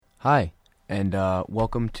Hi, and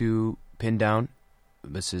welcome to Pin Down.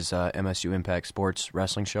 This is MSU Impact Sports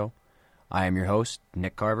Wrestling Show. I am your host,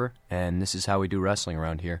 Nick Carver, and this is how we do wrestling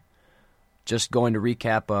around here. Just going to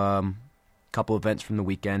recap a couple events from the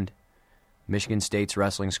weekend. Michigan State's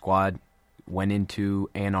wrestling squad went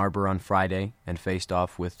into Ann Arbor on Friday and faced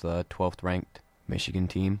off with the 12th-ranked Michigan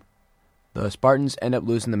team. The Spartans end up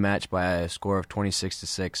losing the match by a score of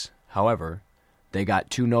 26-6. However, they got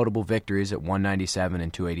two notable victories at 197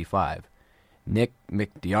 and 285. Nick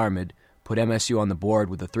McClure put MSU on the board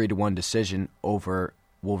with a 3-1 decision over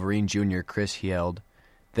Wolverine Jr. Chris Held.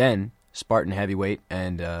 Then, Spartan heavyweight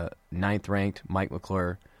and 9th-ranked Mike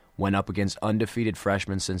McClure went up against undefeated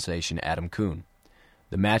freshman sensation Adam Coon.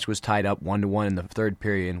 The match was tied up 1-1 in the third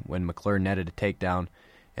period when McClure netted a takedown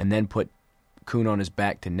and then put Coon on his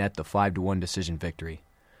back to net the 5-1 decision victory.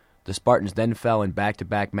 The Spartans then fell in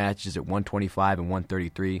back-to-back matches at 125 and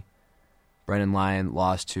 133. Brennan Lyon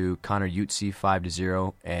lost to Connor Utsi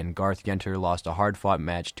 5-0, and Garth Yenter lost a hard-fought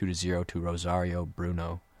match 2-0 to Rosario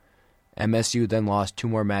Bruno. MSU then lost two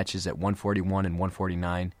more matches at 141 and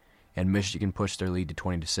 149, and Michigan pushed their lead to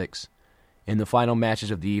 20-6. In the final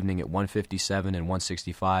matches of the evening at 157 and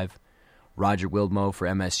 165, Roger Wildmo for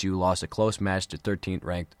MSU lost a close match to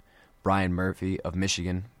 13th-ranked Brian Murphy of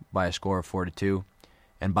Michigan by a score of 4-2.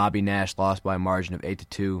 And Bobby Nash lost by a margin of 8-2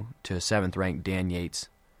 to 7th-ranked Dan Yates,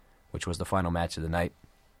 which was the final match of the night.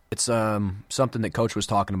 It's something that Coach was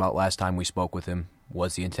talking about last time we spoke with him,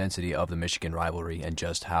 was the intensity of the Michigan rivalry and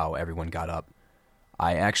just how everyone got up.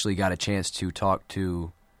 I actually got a chance to talk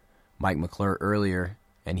to Mike McClure earlier,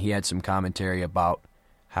 and he had some commentary about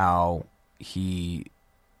how he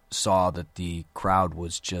saw that the crowd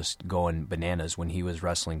was just going bananas when he was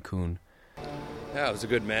wrestling Coon. Yeah, it was a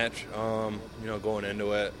good match. Going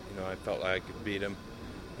into it, I felt like I could beat him,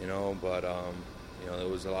 but there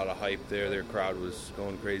was a lot of hype there. Their crowd was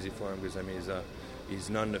going crazy for him because, he's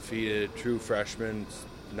an undefeated, true freshman,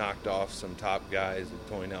 knocked off some top guys,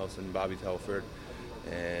 Tony Nelson, Bobby Telford.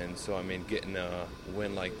 And so, getting a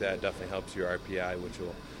win like that definitely helps your RPI, which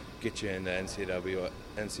will get you into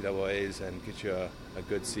NCAAs and get you a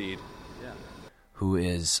good seed. Yeah. Who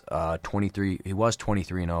is 23, he was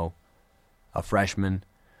 23-0. A freshman,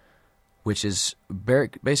 which is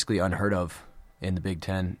basically unheard of in the Big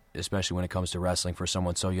Ten, especially when it comes to wrestling for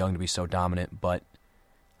someone so young to be so dominant. But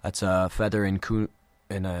that's a feather in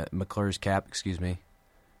McClure's cap,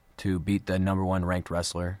 to beat the number one ranked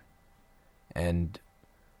wrestler. And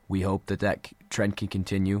we hope that trend can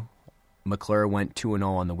continue. McClure went 2-0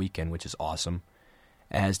 on the weekend, which is awesome,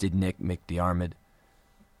 as did Nick McClure.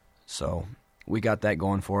 So we got that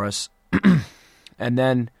going for us. And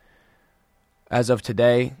then, as of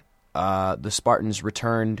today, the Spartans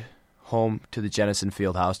returned home to the Jennison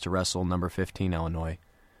Fieldhouse to wrestle number 15 Illinois.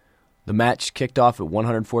 The match kicked off at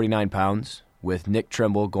 149 pounds, with Nick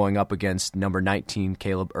Trimble going up against number 19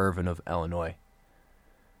 Caleb Irvin of Illinois.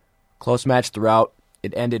 Close match throughout.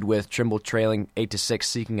 It ended with Trimble trailing 8-6,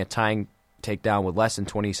 seeking a tying takedown with less than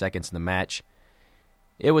 20 seconds in the match.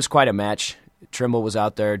 It was quite a match. Trimble was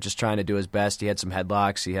out there just trying to do his best. He had some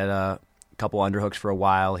headlocks. He had a couple underhooks for a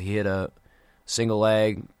while. He hit a single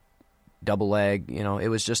leg, double leg, it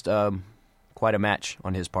was just quite a match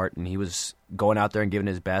on his part, and he was going out there and giving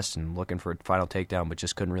his best and looking for a final takedown, but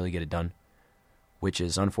just couldn't really get it done, which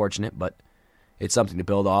is unfortunate, but it's something to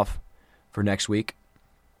build off for next week.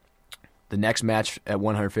 The next match at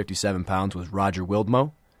 157 pounds was Roger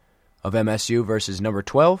Wildmo of MSU versus number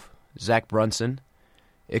 12, Zach Brunson.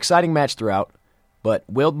 Exciting match throughout, but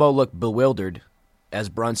Wildmo looked bewildered as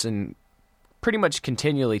Brunson pretty much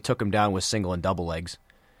continually took him down with single and double legs.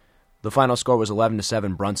 The final score was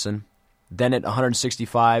 11-7 Brunson. Then at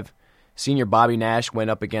 165, senior Bobby Nash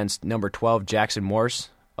went up against number 12 Jackson Morse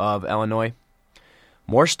of Illinois.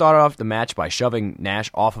 Morse started off the match by shoving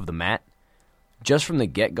Nash off of the mat. Just from the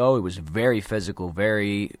get-go, it was very physical,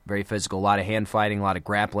 very, very physical. A lot of hand fighting, a lot of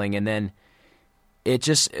grappling, and then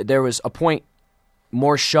there was a point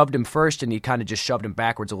Morse shoved him first, and he kind of just shoved him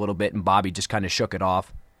backwards a little bit, and Bobby just kind of shook it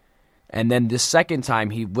off. And then the second time,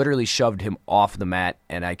 he literally shoved him off the mat,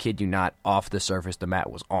 and I kid you not, off the surface the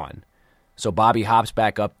mat was on. So Bobby hops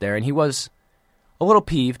back up there, and he was a little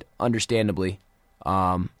peeved, understandably.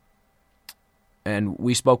 And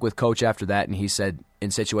we spoke with Coach after that, and he said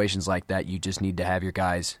in situations like that, you just need to have your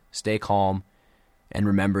guys stay calm and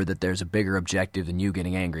remember that there's a bigger objective than you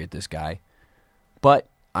getting angry at this guy. But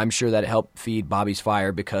I'm sure that helped feed Bobby's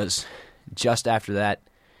fire, because just after that,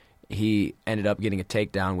 he ended up getting a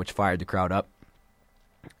takedown, which fired the crowd up.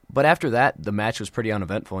 But after that, the match was pretty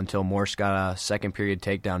uneventful until Morse got a second period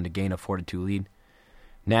takedown to gain a 4-2 lead.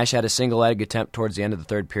 Nash had a single leg attempt towards the end of the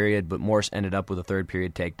third period, but Morse ended up with a third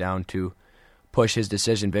period takedown to push his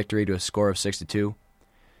decision victory to a score of 6-2.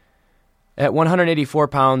 At 184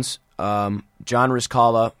 pounds, John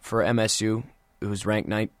Rizkala for MSU, who's ranked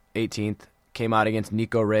 18th, came out against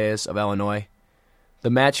Nico Reyes of Illinois. The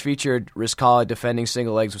match featured Rizkala defending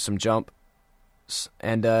single legs with some jump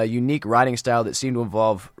and a unique riding style that seemed to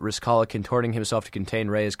involve Rizkala contorting himself to contain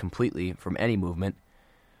Reyes completely from any movement.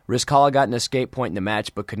 Rizkala got an escape point in the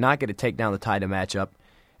match but could not get a takedown to tie the match up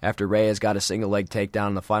after Reyes got a single leg takedown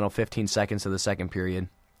in the final 15 seconds of the second period.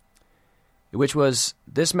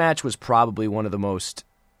 This match was probably one of the most,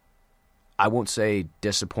 I won't say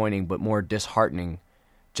disappointing, but more disheartening,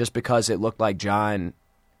 just because it looked like John,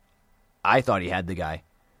 I thought he had the guy.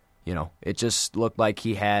 It just looked like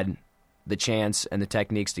he had the chance and the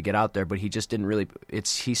techniques to get out there, but he just didn't really,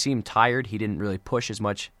 he seemed tired, he didn't really push as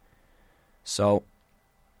much. So,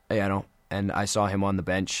 and I saw him on the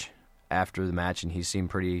bench after the match, and he seemed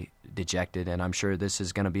pretty dejected, and I'm sure this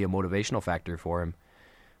is going to be a motivational factor for him,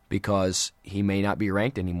 because he may not be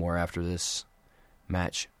ranked anymore after this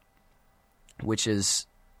match, which is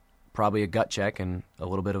probably a gut check and a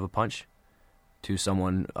little bit of a punch to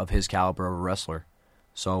someone of his caliber of a wrestler.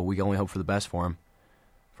 So we can only hope for the best for him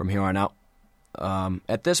from here on out.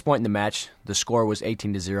 At this point in the match, the score was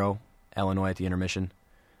 18-0, Illinois at the intermission.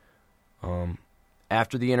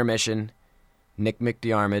 After the intermission, Nick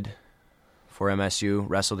McDiarmid for MSU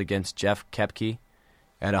wrestled against Jeff Kepke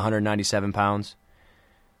at 197 pounds.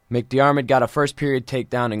 McDiarmid got a first period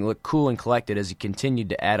takedown and looked cool and collected as he continued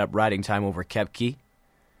to add up riding time over Kepke.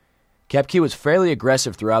 Kepke was fairly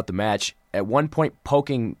aggressive throughout the match, at one point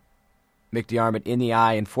poking McDiarmid in the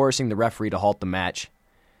eye and forcing the referee to halt the match.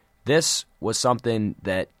 This was something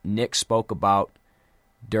that Nick spoke about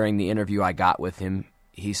during the interview I got with him.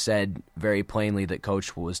 He said very plainly that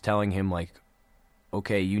Coach was telling him,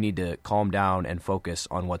 okay, you need to calm down and focus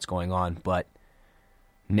on what's going on. But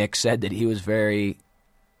Nick said that he was very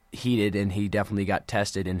heated and he definitely got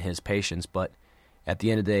tested in his patience. But at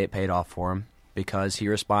the end of the day, it paid off for him because he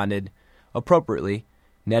responded appropriately,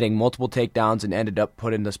 netting multiple takedowns and ended up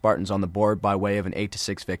putting the Spartans on the board by way of an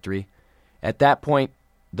 8-6 victory. At that point,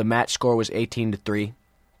 the match score was 18-3.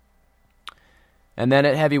 And then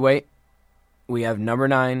at heavyweight, we have number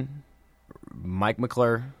 9, Mike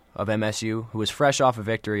McClure of MSU, who was fresh off a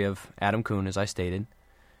victory of Adam Coon, as I stated.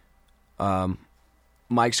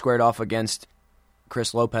 Mike squared off against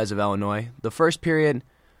Chris Lopez of Illinois. The first period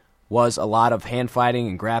was a lot of hand fighting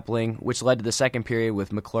and grappling, which led to the second period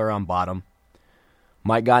with McClure on bottom.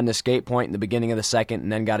 Mike got an escape point in the beginning of the second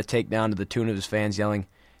and then got a takedown to the tune of his fans yelling,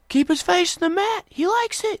 "Keep his face in the mat, he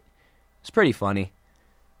likes it." It's pretty funny.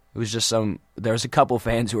 It was just there was a couple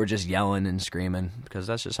fans who were just yelling and screaming because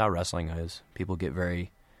that's just how wrestling is. People get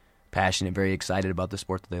very passionate, very excited about the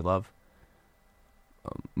sport that they love.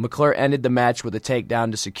 McClure ended the match with a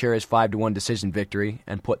takedown to secure his 5-1 decision victory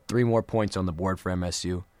and put 3 more points on the board for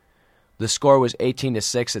MSU. The score was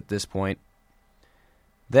 18-6 at this point.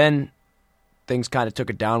 Then things kind of took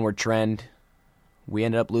a downward trend. We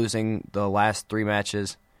ended up losing the last 3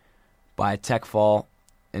 matches by a tech fall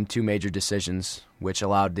and 2 major decisions, which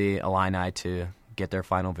allowed the Illini to get their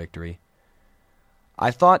final victory. I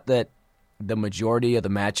thought that the majority of the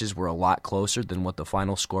matches were a lot closer than what the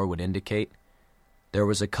final score would indicate. There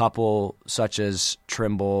was a couple, such as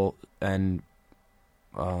Trimble and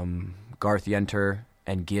Garth Yenter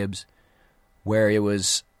and Gibbs, where it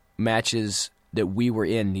was matches that we were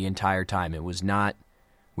in the entire time.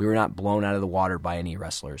 We were not blown out of the water by any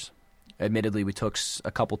wrestlers. Admittedly, we took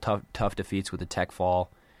a couple tough defeats with a tech fall,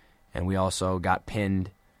 and we also got pinned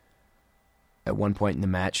at one point in the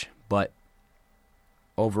match. But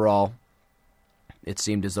overall, it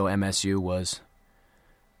seemed as though MSU was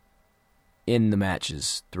in the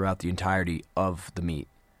matches throughout the entirety of the meet.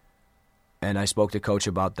 And I spoke to Coach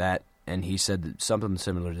about that, and he said something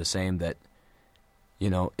similar to the same, that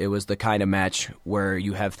it was the kind of match where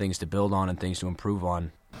you have things to build on and things to improve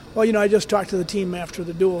on. Well, I just talked to the team after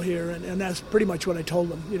the duel here, and that's pretty much what I told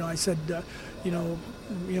them. I said, we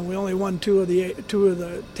only won 2 of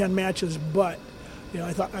the 10 matches, but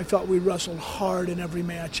I felt we wrestled hard in every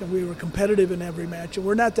match, and we were competitive in every match, and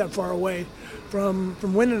we're not that far away from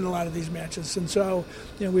winning a lot of these matches. And so,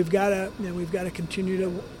 we've got to continue to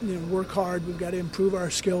work hard. We've got to improve our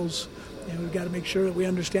skills. We've got to make sure that we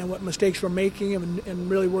understand what mistakes we're making and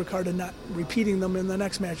really work hard at not repeating them in the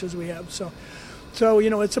next matches we have. So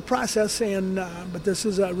it's a process, but this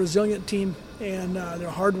is a resilient team, and they're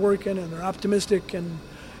hardworking and they're optimistic, and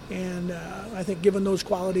I think given those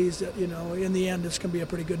qualities, that in the end, it's going to be a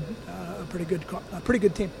pretty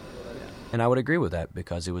good team. And I would agree with that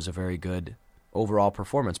because it was a very good overall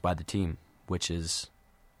performance by the team, which is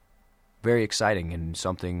very exciting and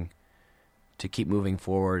something to keep moving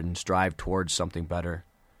forward and strive towards something better.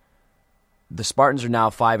 The Spartans are now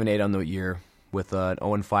 5-8 on the year with an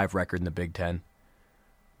 0-5 record in the Big Ten,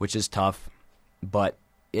 which is tough, but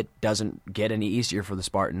it doesn't get any easier for the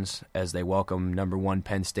Spartans as they welcome number 1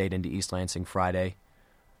 Penn State into East Lansing Friday,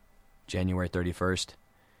 January 31st.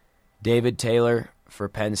 David Taylor for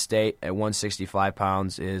Penn State at 165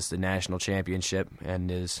 pounds is the national championship and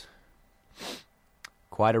is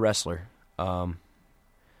quite a wrestler.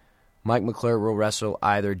 Mike McClure will wrestle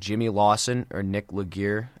either Jimmy Lawson or Nick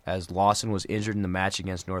Laguerre, as Lawson was injured in the match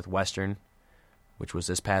against Northwestern, which was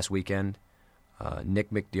this past weekend. Nick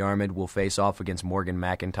McDiarmid will face off against Morgan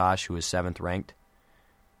McIntosh, who is 7th ranked.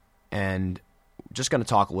 And just going to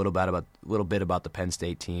talk a little bit about the Penn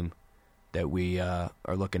State team that we are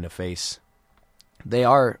looking to face. They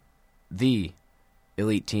are the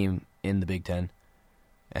elite team in the Big Ten,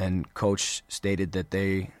 and Coach stated that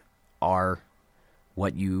they are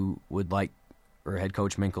what you would like, or head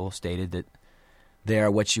coach Minkle stated that they are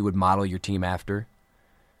what you would model your team after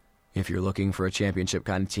if you're looking for a championship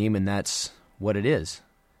kind of team, and that's what it is.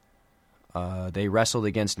 They wrestled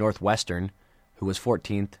against Northwestern, who was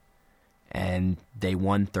 14th, and they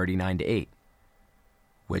won 39-8,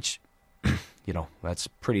 which, that's a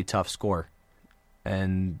pretty tough score.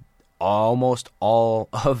 And almost all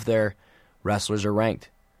of their wrestlers are ranked.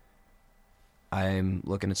 I'm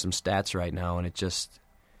looking at some stats right now, and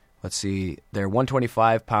let's see, their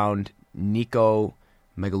 125-pound Nico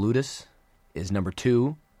Megaludis is number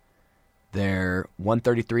 2. Their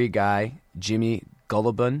 133 guy, Jimmy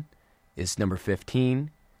Gullibun, is number 15.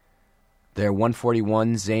 Their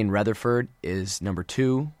 141, Zane Rutherford, is number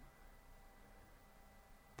 2.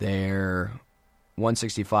 Their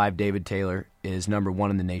 165, David Taylor, is number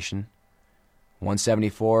 1 in the nation.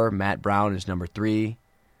 174, Matt Brown, is number 3.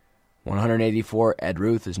 184, Ed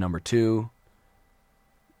Ruth, is number 2.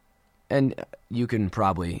 And you can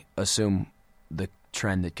probably assume the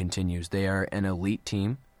trend that continues. They are an elite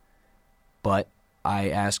team, but I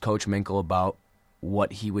asked Coach Minkle about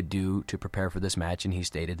what he would do to prepare for this match, and he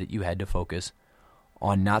stated that you had to focus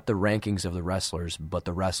on not the rankings of the wrestlers, but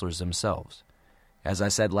the wrestlers themselves. As I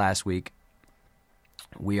said last week,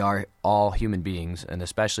 we are all human beings, and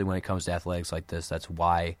especially when it comes to athletics like this, that's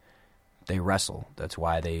why they wrestle. That's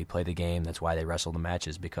why they play the game. That's why they wrestle the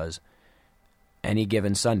matches, because any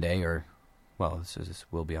given Sunday, this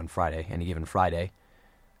will be on Friday, any given Friday,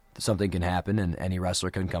 something can happen and any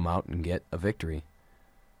wrestler can come out and get a victory.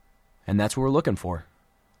 And that's what we're looking for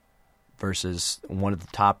versus one of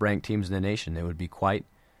the top-ranked teams in the nation. It would be quite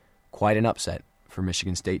an upset for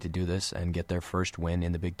Michigan State to do this and get their first win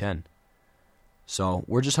in the Big Ten. So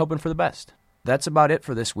we're just hoping for the best. That's about it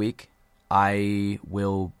for this week. I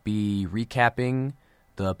will be recapping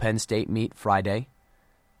the Penn State meet Friday.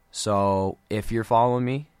 So if you're following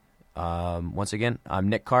me, once again, I'm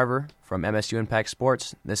Nick Carver from MSU Impact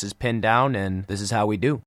Sports. This is Pinned Down, and this is how we do.